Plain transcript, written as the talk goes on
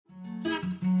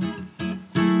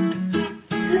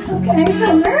Okay,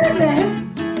 so nervous.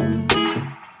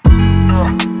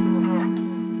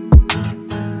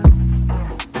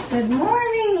 Good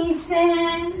morning,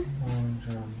 Ethan. Morning,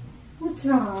 John. What's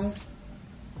wrong?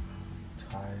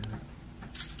 Tired.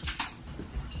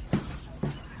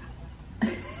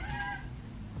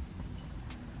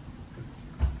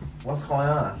 What's going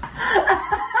on?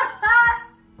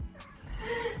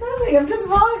 Nothing, I'm just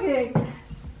walking.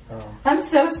 Oh. I'm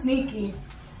so sneaky.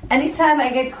 Anytime I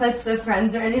get clips of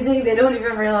friends or anything, they don't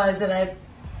even realize that I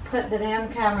put the damn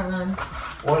camera on.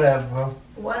 Whatever.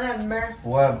 Whatever.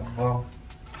 Whatever.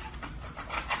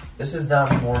 This is not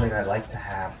the morning I like to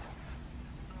have.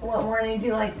 What morning do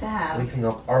you like to have? Waking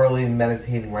up early,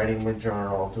 meditating, writing my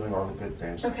journal, doing all the good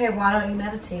things. Okay, why don't you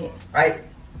meditate? I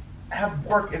have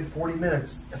work in 40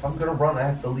 minutes. If I'm gonna run, I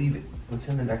have to leave it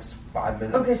within the next 5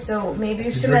 minutes. Okay, so maybe you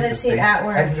I have to should drink this meditate thing. at I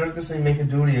work. have to drink this thing, make a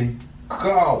duty, and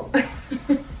go.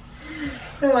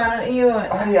 So why don't you?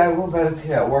 Oh yeah, I will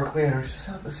meditate at work later. It's just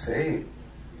not the same.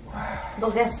 Well,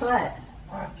 guess what?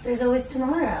 What? There's always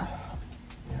tomorrow.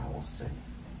 Yeah, we'll see.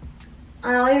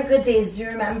 On all your good days, do you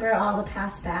remember all the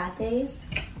past bad days?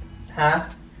 Huh?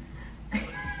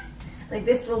 Like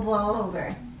this will blow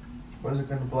over. What is it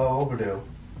gonna blow over to?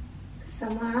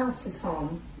 Someone else is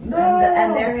home. No.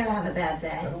 And they're gonna have a bad I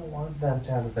day. don't want them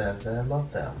to have a bad day. I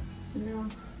love them. No.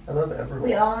 I love everyone.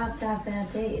 We all have to have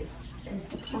bad days, is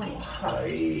the point.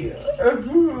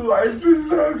 Life is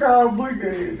so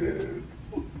complicated.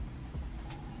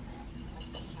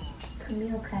 Could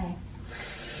be okay.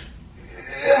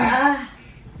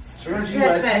 Stretchy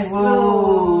Stretch my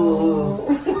soul.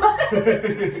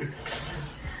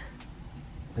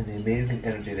 And the amazing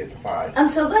energy they provide. I'm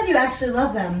so glad you actually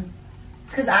love them.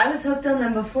 Because I was hooked on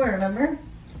them before, remember?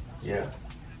 Yeah.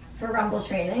 For Rumble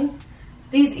training.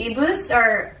 These e-boosts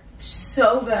are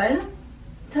so good.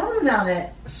 Tell them about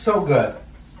it. So good.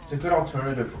 It's a good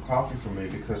alternative for coffee for me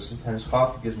because sometimes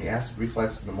coffee gives me acid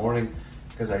reflux in the morning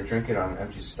because I drink it on an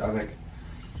empty stomach.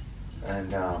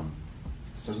 And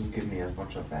this doesn't give me as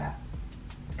much of that.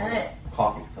 And it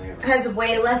Coffee flavor. has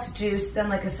way less juice than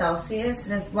like a Celsius.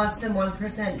 It has less than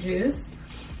 1% juice.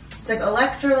 It's like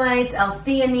electrolytes,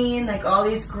 L-theanine, like all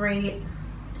these great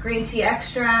green tea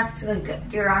extract. Like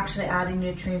you're actually adding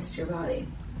nutrients to your body.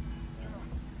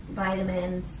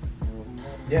 Vitamins.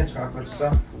 Yeah, chocolate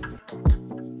stuff.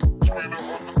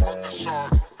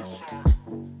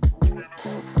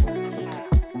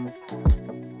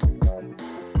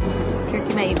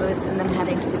 Drinking my e-boost and then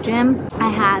heading to the gym. I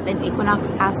have an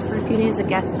Equinox pass for a few days, a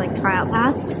guest like tryout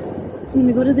pass. So I'm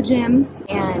gonna go to the gym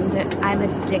and I'm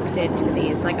addicted to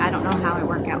these. Like I don't know how I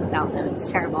work out without them. It's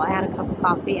terrible. I had a cup of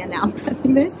coffee and now I'm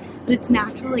having this, but it's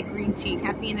natural like green tea.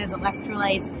 Caffeine has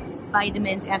electrolytes,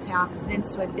 vitamins, antioxidants,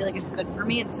 so I feel like it's good for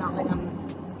me. It's not like I'm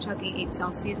chugging 8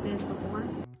 Celsiuses before.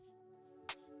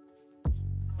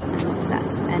 I'm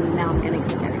obsessed and now I'm getting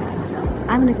stared at, so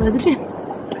I'm gonna go to the gym.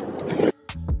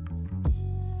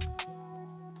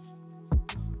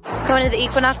 Going to the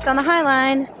Equinox on the High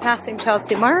Line, passing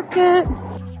Chelsea Market.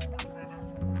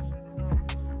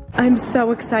 I'm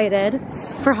so excited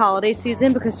for holiday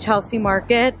season because Chelsea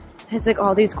Market has like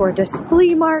all these gorgeous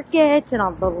flea markets and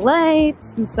all the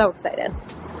lights. I'm so excited.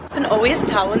 You can always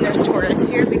tell when there's tourists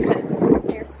here because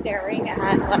they're staring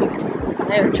at like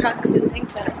fire trucks and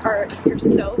things that are you're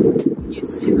so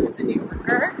used to as a New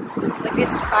Yorker. Like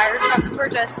these fire trucks were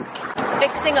just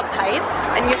fixing a pipe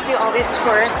and you see all these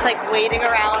tourists like waiting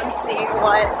around seeing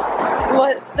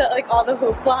what the like all the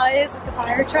hoopla is with the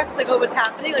fire trucks, like oh what's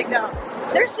happening. Like no,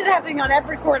 there's shit happening on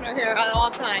every corner here at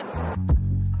all times.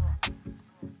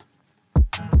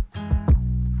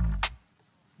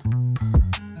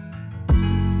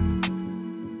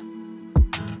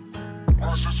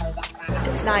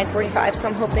 It's 9:45, so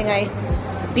I'm hoping I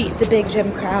beat the big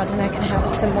gym crowd and I can have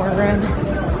some more room.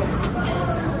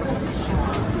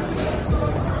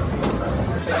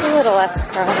 A little less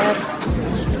crowded.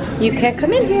 You can't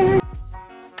come in here.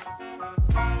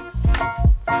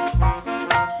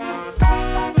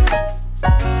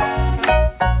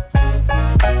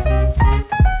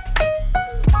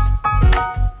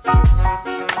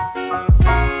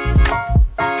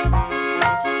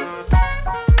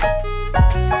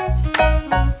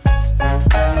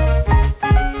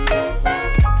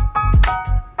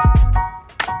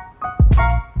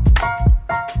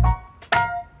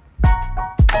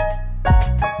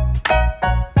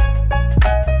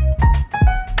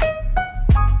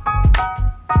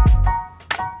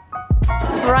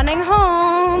 Running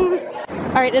home.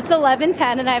 All right, it's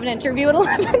 11:10 and I have an interview at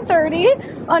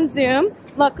 11:30 on Zoom.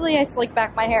 Luckily, I slick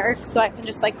back my hair so I can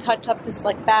just like touch up the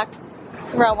slick back,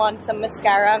 throw on some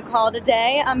mascara and call it a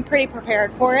day. I'm pretty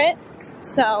prepared for it.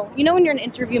 So, you know when you're in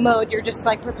interview mode, you're just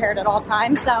like prepared at all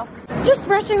times. So, just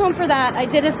rushing home for that. I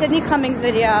did a Sydney Cummings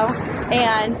video,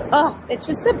 and oh, it's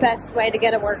just the best way to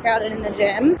get a workout in the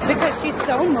gym because she's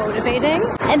so motivating.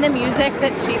 And the music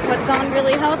that she puts on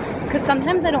really helps, because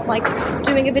sometimes I don't like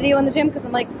doing a video in the gym because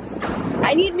I'm like,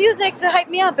 I need music to hype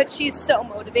me up, but she's so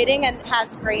motivating and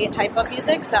has great hype up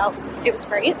music, so it was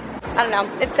great. I don't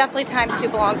know, it's definitely time to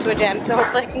belong to a gym, so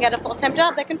hopefully I can get a full-time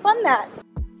job that can fund that.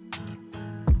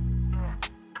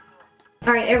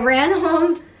 All right, I ran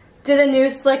home, did a new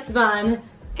slicked bun,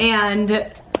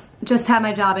 and just had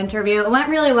my job interview. It went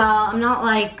really well. I'm not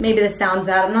like, maybe this sounds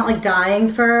bad, I'm not like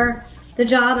dying for the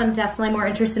job. I'm definitely more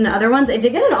interested in other ones. I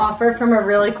did get an offer from a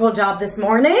really cool job this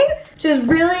morning, which is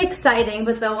really exciting,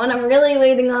 but the one I'm really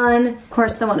waiting on, of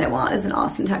course the one I want is in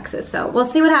Austin, Texas, so we'll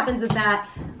see what happens with that.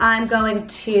 I'm going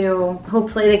to,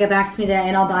 hopefully they get back to me today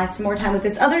and I'll buy some more time with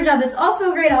this other job that's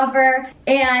also a great offer.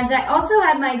 And I also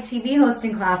had my TV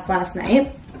hosting class last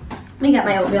night. Let me get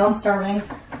my oatmeal, I'm starving.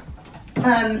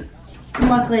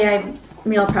 Luckily I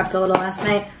meal prepped a little last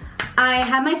night. I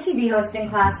had my TV hosting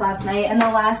class last night, and the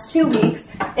last 2 weeks,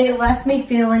 it left me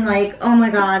feeling like, oh my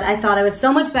god, I thought I was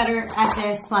so much better at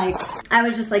this. Like, I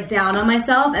was just like down on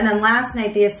myself. And then last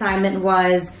night, the assignment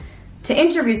was to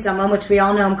interview someone, which we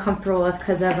all know I'm comfortable with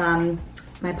because of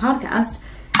my podcast.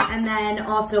 And then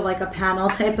also like a panel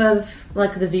type of,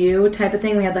 like The View type of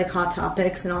thing. We had like hot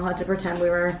topics and all had to pretend we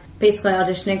were basically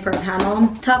auditioning for a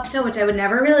panel talk show, which I would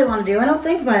never really want to do, I don't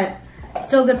think, but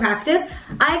still good practice.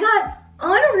 I got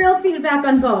unreal feedback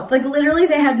on both. Like literally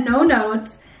they had no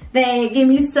notes. They gave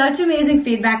me such amazing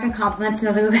feedback and compliments, and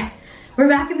I was like, okay, we're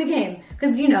back in the game.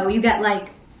 Because you know, you get like,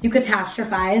 you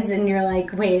catastrophize and you're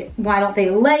like, wait, why don't they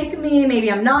like me?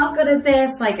 Maybe I'm not good at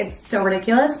this. Like, it's so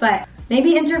ridiculous, but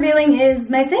maybe interviewing is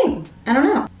my thing. I don't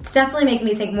know. It's definitely making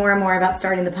me think more and more about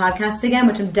starting the podcast again,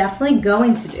 which I'm definitely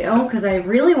going to do because I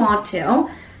really want to.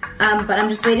 But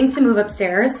I'm just waiting to move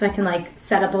upstairs so I can like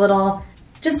set up a little,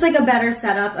 just like a better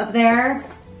setup up there.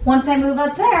 Once I move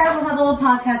up there, we'll have a little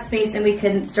podcast space and we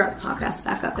can start the podcast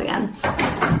back up again.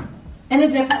 In a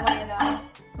different way though. I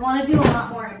want to do a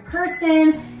lot more in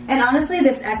person. And honestly,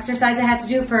 this exercise I had to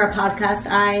do for a podcast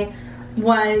I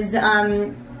was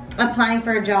applying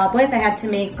for a job with, I had to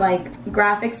make like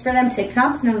graphics for them,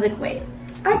 TikToks, and I was like, wait,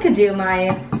 I could do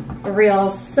my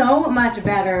reels so much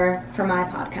better for my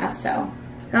podcast. So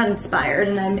got inspired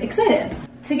and I'm excited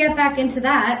to get back into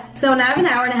that. So now I have an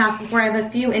hour and a half before I have a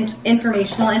few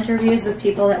informational interviews with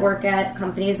people that work at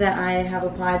companies that I have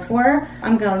applied for.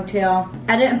 I'm going to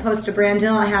edit and post a brand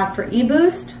deal I have for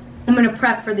eBoost. I'm going to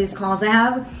prep for these calls I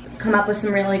have, come up with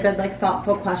some really good, like,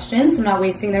 thoughtful questions. I'm not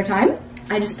wasting their time.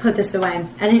 I just put this away.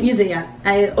 I didn't use it yet.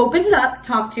 I opened it up,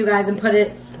 talked to you guys, and put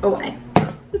it away.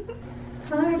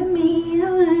 Part of me.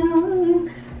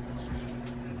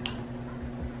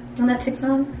 When that ticks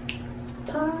on.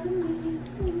 Part of me.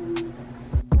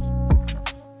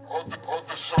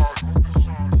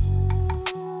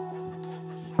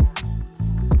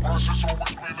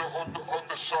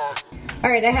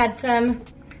 Alright, I had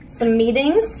some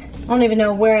meetings. I don't even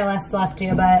know where I left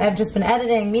you, but I've just been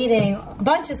editing, meeting, a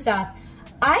bunch of stuff.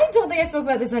 I don't think I spoke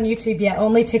about this on YouTube yet,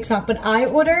 only TikTok, but I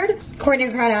ordered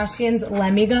Kourtney Kardashian's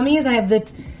Lemme gummies. I have the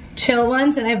chill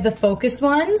ones and I have the focus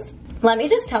ones. Let me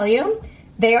just tell you,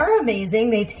 they are amazing,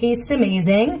 they taste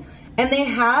amazing, and they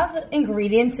have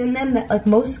ingredients in them that like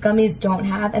most gummies don't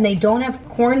have, and they don't have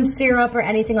corn syrup or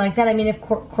anything like that. I mean, if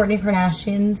Kourtney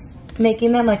Kardashian's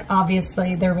making them, like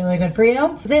obviously they're really good for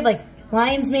you. They have like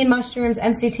lion's mane mushrooms,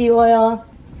 MCT oil,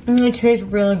 and they taste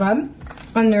really good,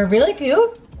 and they're really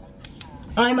cute.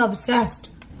 I'm obsessed.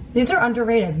 These are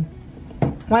underrated.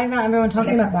 Why is not everyone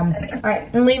talking about them? All right,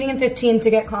 I'm leaving in 15 to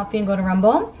get coffee and go to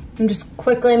Rumble. I'm just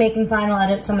quickly making final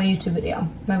edits on my YouTube video,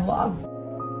 my vlog.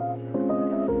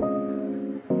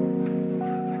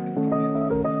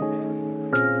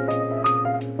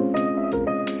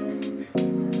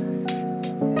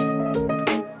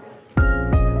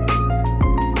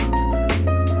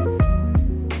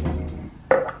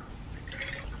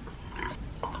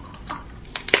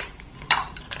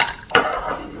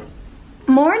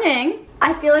 Morning.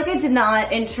 I feel like I did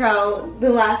not intro the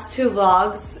last two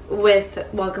vlogs with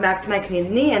welcome back to my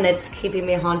community, and it's keeping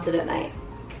me haunted at night.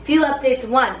 Few updates.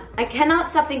 One, I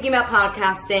cannot stop thinking about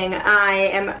podcasting. I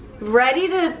am ready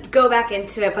to go back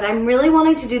into it, but I'm really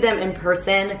wanting to do them in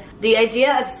person. The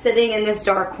idea of sitting in this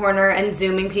dark corner and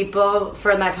Zooming people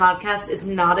for my podcast is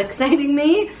not exciting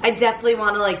me. I definitely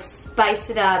want to like spice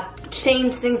it up,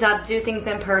 change things up, do things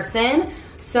in person.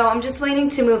 So I'm just waiting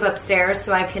to move upstairs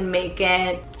so I can make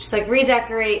it, just like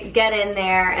redecorate, get in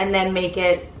there, and then make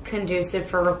it conducive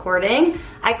for recording.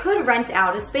 I could rent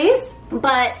out a space,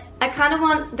 but I kind of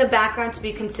want the background to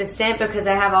be consistent because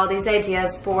I have all these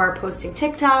ideas for posting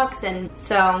TikToks, and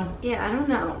so, yeah, I don't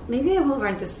know. Maybe I will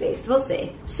rent a space, we'll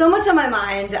see. So much on my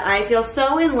mind, I feel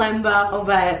so in limbo,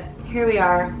 but here we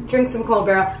are. Drink some cold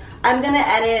barrel. I'm gonna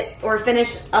edit or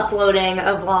finish uploading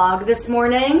a vlog this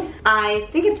morning. I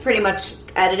think it's pretty much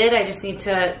edited. I just need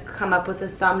to come up with a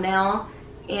thumbnail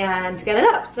and get it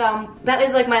up. So that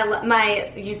is like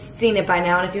my you've seen it by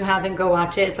now, and if you haven't, go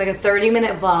watch it. It's like a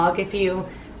 30-minute vlog if you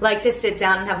like to sit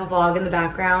down and have a vlog in the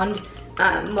background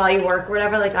while you work or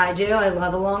whatever, like I do. I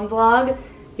love a long vlog.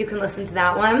 You can listen to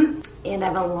that one. And I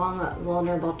have a long,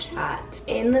 vulnerable chat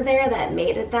in there that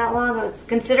made it that long. I was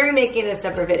considering making a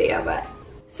separate video, but.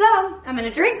 So, I'm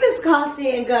gonna drink this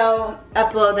coffee and go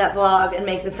upload that vlog and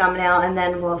make the thumbnail, and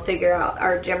then we'll figure out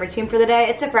our gym routine for the day.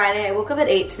 It's a Friday, I woke up at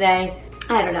 8 today.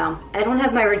 I don't know, I don't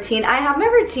have my routine. I have my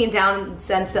routine down in the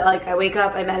sense that like I wake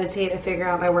up, I meditate, I figure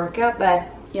out my workout, but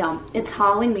you know, it's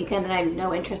Halloween weekend and I have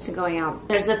no interest in going out.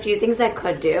 There's a few things I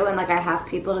could do, and like I have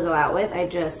people to go out with.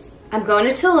 I'm going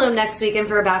to Tulum next weekend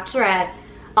for a bachelorette.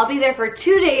 I'll be there for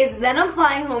 2 days, then I'm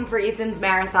flying home for Ethan's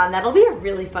marathon. That'll be a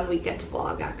really fun weekend to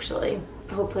vlog, actually.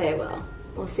 Hopefully I will.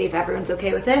 We'll see if everyone's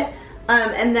okay with it.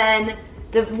 And then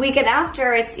the weekend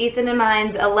after, it's Ethan and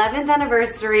mine's 11th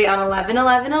anniversary on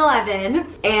 11/11/11,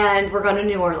 and we're going to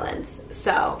New Orleans.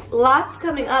 So lots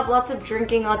coming up, lots of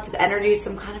drinking, lots of energy.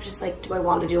 So I'm kind of just like, do I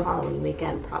want to do Halloween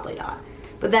weekend? Probably not.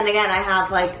 But then again, I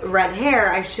have like red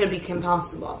hair. I should be Kim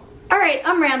Possible. All right,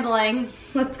 I'm rambling.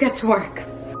 Let's get to work.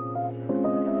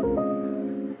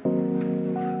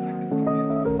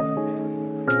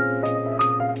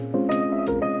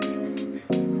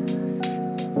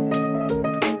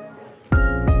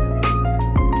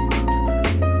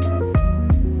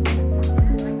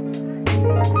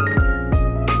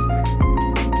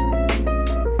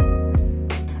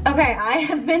 Okay, I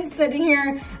have been sitting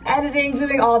here editing,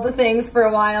 doing all the things for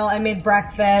a while. I made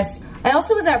breakfast. I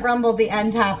also was at Rumble the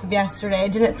end half of yesterday. I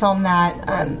didn't film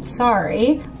that,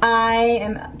 sorry. I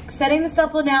am setting this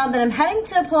up now, then I'm heading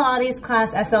to Pilates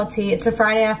class SLT. It's a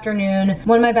Friday afternoon.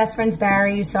 One of my best friends,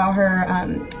 Barry, you saw her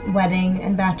wedding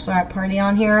and bachelorette party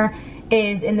on here,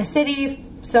 is in the city.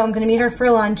 So I'm gonna meet her for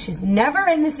lunch. She's never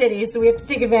in the city, so we have to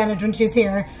take advantage when she's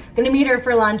here. Gonna meet her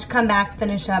for lunch, come back,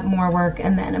 finish up more work,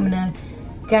 and then I'm gonna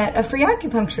get a free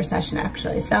acupuncture session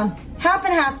actually. So half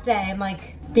and half day. I'm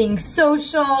like being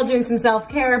social, doing some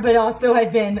self-care, but also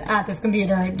I've been at this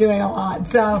computer doing a lot.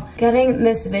 So getting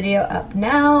this video up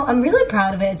now. I'm really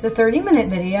proud of it. It's a 30-minute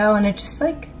video and it's just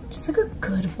like a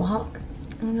good vlog.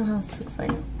 I don't know how else to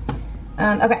explain it.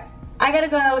 Okay, I gotta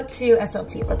go to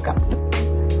SLT. Let's go.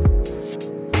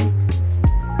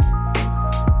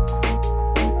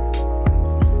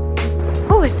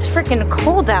 Oh, it's freaking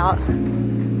cold out.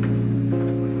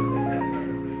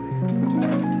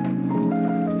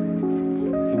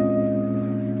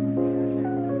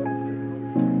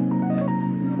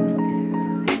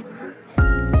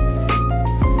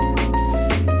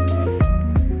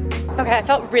 Okay, I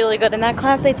felt really good in that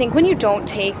class. I think when you don't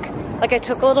take, like I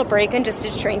took a little break and just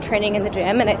did strength training in the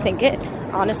gym, and I think it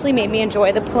honestly made me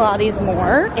enjoy the Pilates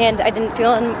more, and I didn't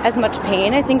feel in as much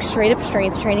pain. I think straight up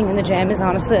strength training in the gym is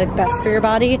honestly like best for your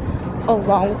body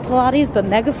along with Pilates, but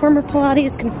Megaformer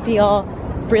Pilates can feel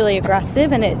really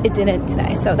aggressive, and it didn't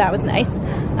today, so that was nice.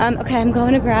 Okay, I'm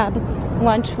going to grab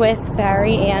lunch with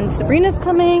Barry, and Sabrina's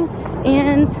coming,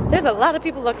 and there's a lot of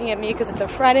people looking at me because it's a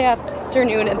Friday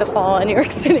afternoon in the fall in New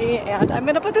York City, and I'm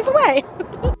gonna put this away.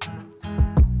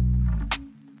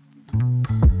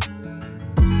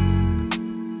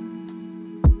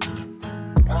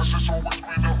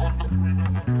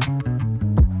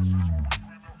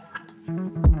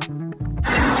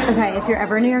 Okay, if you're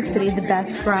ever in New York City, the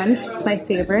best brunch, it's my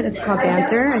favorite, it's called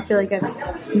Banter. I feel like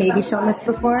I've maybe shown this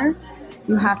before.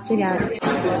 You have to get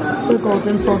the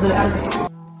golden folded eggs.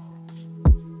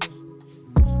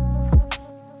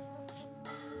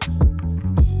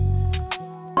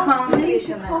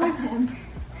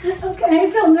 Okay, I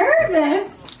feel nervous.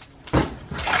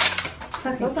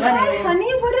 Hi,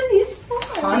 honey, what are these for?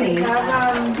 Honey.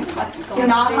 You're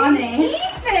not honey.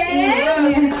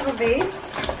 Ethan!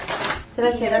 Did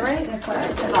I say that right?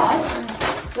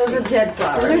 Those are dead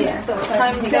flowers. Those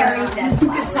are very dead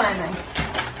flowers. Good timing.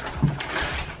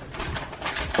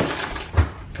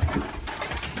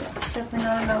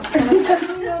 Definitely no.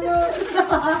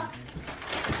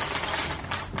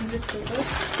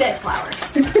 Dead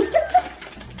flowers.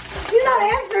 You're not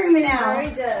answering me now. Very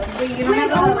dead.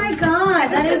 Wait, oh my god,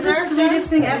 that is the sweetest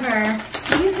thing ever.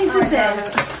 What do you think this is?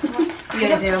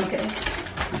 Yeah, I do. I'm kidding.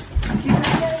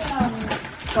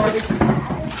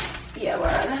 Yeah, where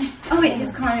are they? Oh wait,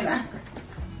 he's calling me back.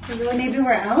 Maybe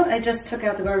we're out. I just took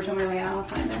out the garbage on my way out. I'll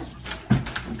find it.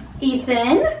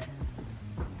 Ethan?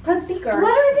 Put speaker.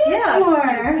 What are these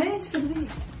for? It's for me.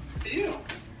 You.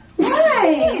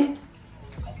 Why?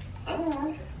 I don't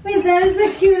know. Wait, that is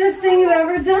the cutest thing you've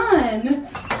ever done.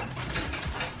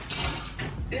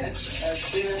 Yeah, as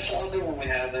clean as all the one we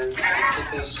have, and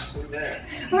put this in there.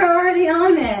 We're already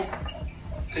on it.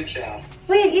 Good job.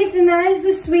 Wait, Ethan, that is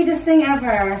the sweetest thing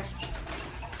ever.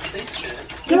 Thanks, Jen.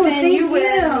 No, Ethan, thank you win.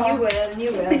 you. You win.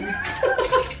 You win.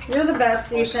 You're the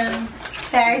best, Ethan.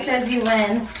 Barry says you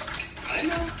win. I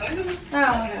know.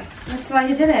 Oh, that's why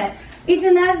you did it.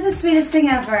 Ethan, that is the sweetest thing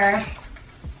ever.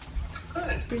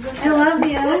 Good. I love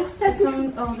you.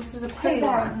 Oh, this is a pretty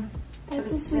one. That's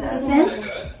the sweetest Are thing. they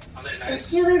good? Are they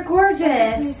nice? Yeah, they're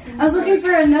gorgeous. I was looking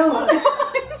for a note.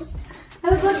 I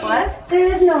was like, what?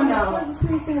 There is no note. That's the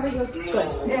sweetest thing ever. Goes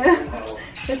good. Yeah.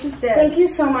 This is dead. Thank you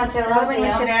so much. I I love think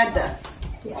we should you. add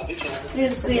this. I'll be careful. You're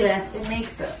the sweetest. It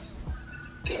makes it.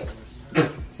 Good.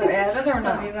 So add it or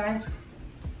Love you, no? bye.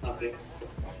 I'll be.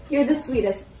 You're the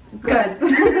sweetest. Good.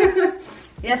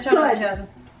 Yes, Good. Jen.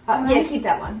 Yeah, keep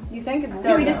that one. You think it's No,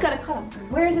 dead? we just gotta cut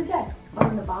them. Where is it dead?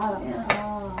 On the bottom. Yeah.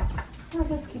 Oh. Oh,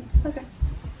 that's cute. Okay.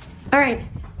 All right,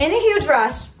 in a huge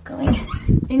rush, going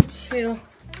into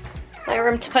my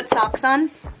room to put socks on.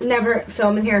 Never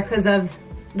film in here because of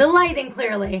the lighting,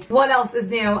 clearly. What else is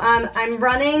new? I'm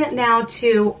running now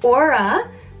to Aura,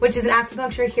 which is an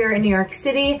acupuncture here in New York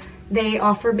City. They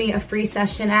offered me a free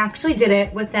session. I actually did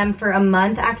it with them for a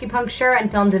month, acupuncture, and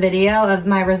filmed a video of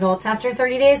my results after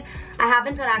 30 days. I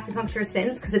haven't done acupuncture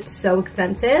since because it's so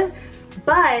expensive,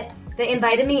 but they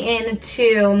invited me in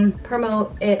to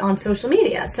promote it on social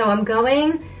media. So I'm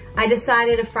going. I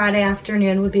decided a Friday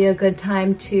afternoon would be a good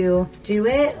time to do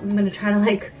it. I'm gonna try to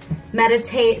like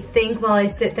meditate, think while I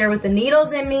sit there with the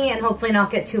needles in me and hopefully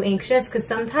not get too anxious, because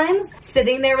sometimes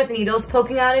sitting there with needles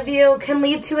poking out of you can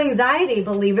lead to anxiety,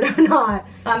 believe it or not.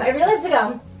 I really have to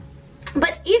go.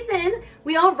 But Ethan,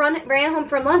 we all ran home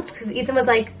for lunch because Ethan was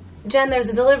like, Jen, there's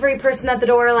a delivery person at the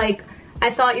door, like, I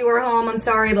thought you were home, I'm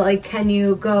sorry, but like, can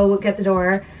you go get the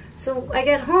door? So I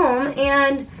get home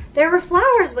and there were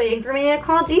flowers waiting for me. I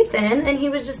called Ethan and he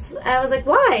was just, I was like,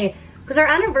 why? Because our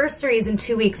anniversary is in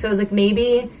 2 weeks, so I was like,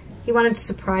 maybe he wanted to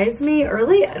surprise me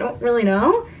early, I don't really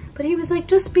know. But he was like,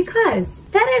 just because.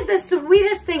 That is the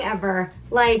sweetest thing ever.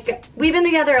 Like, we've been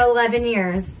together 11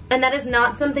 years and that is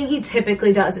not something he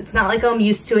typically does. It's not like, oh, I'm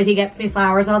used to it, he gets me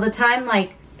flowers all the time.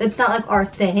 Like, that's not like our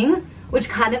thing, which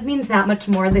kind of means that much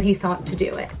more that he thought to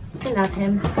do it. I love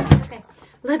him. Okay,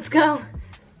 let's go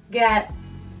get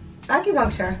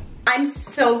acupuncture. I'm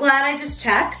so glad I just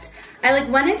checked. I like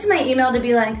went into my email to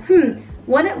be like,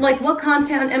 what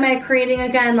content am I creating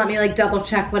again? Let me like double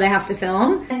check what I have to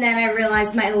film. And then I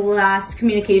realized my last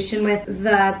communication with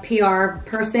the PR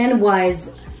person was,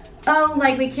 oh,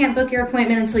 like we can't book your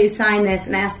appointment until you sign this.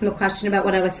 And I asked them a question about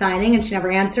what I was signing and she never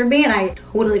answered me and I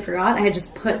totally forgot. I had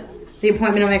just put the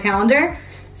appointment on my calendar.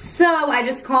 So I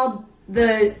just called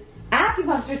the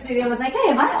acupuncture studio and was like, hey,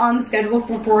 am I on the schedule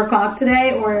for 4 o'clock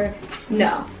today or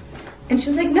no? And she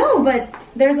was like, no, but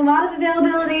there's a lot of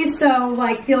availability, so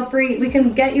like feel free, we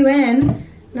can get you in. And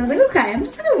I was like, okay, I'm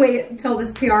just gonna wait until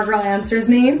this PR girl answers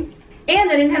me. And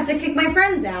I didn't have to kick my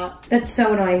friends out. That's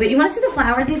so annoying. But you wanna see the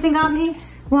flowers Ethan got me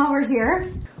while we're here?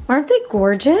 Aren't they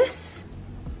gorgeous?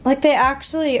 Like they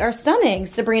actually are stunning.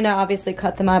 Sabrina obviously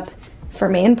cut them up for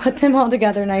me and put them all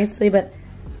together nicely, but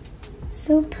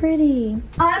so pretty.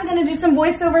 I'm gonna do some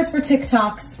voiceovers for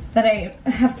TikToks that I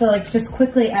have to like just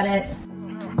quickly edit.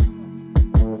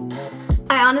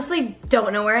 I honestly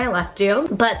don't know where I left you,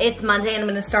 but it's Monday and I'm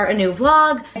gonna start a new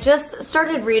vlog. I just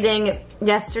started reading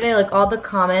yesterday like all the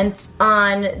comments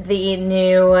on the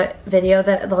new video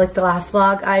that like the last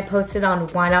vlog I posted on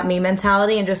why not me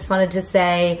mentality, and just wanted to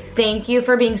say thank you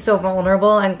for being so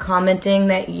vulnerable and commenting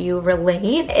that you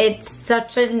relate. It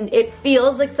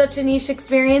feels like such a niche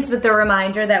experience, but the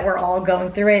reminder that we're all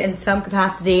going through it in some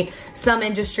capacity, some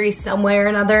industry, some way or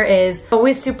another is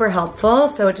always super helpful.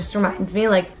 So it just reminds me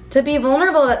like to be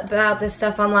vulnerable about this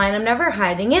stuff online. I'm never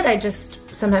hiding it. I just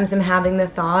sometimes am having the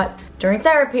thought during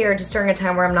therapy or just during a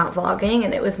time where I'm not vlogging,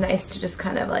 and it was nice to just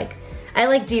kind of like, I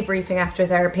like debriefing after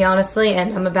therapy, honestly,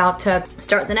 and I'm about to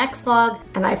start the next vlog,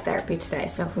 and I have therapy today,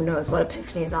 so who knows what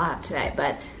epiphanies I'll have today,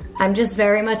 but I'm just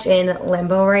very much in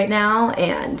limbo right now,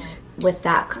 and with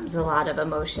that comes a lot of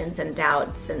emotions and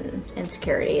doubts and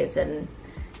insecurities and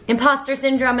imposter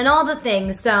syndrome and all the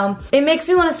things. So it makes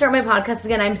me want to start my podcast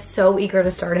again. I'm so eager to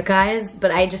start it, guys,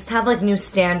 but I just have like new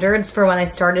standards for when I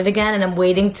start it again, and I'm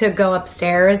waiting to go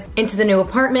upstairs into the new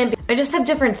apartment. I just have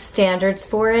different standards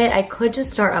for it. I could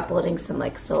just start uploading some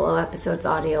like solo episodes,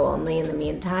 audio only in the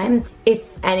meantime. If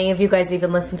any of you guys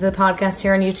even listen to the podcast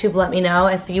here on YouTube, let me know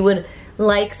if you would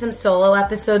like some solo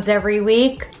episodes every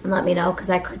week, and let me know, because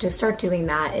I could just start doing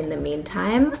that in the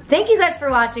meantime. Thank you guys for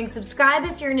watching. Subscribe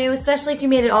if you're new, especially if you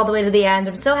made it all the way to the end.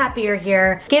 I'm so happy you're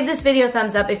here. Give this video a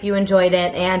thumbs up if you enjoyed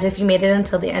it, and if you made it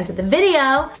until the end of the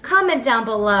video, comment down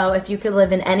below if you could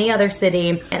live in any other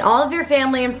city and all of your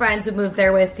family and friends would move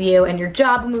there with you and your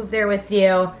job would move there with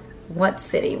you. What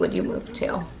city would you move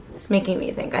to? It's making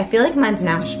me think. I feel like mine's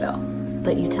Nashville,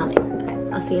 but you tell me.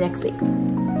 Okay, I'll see you next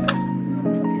week.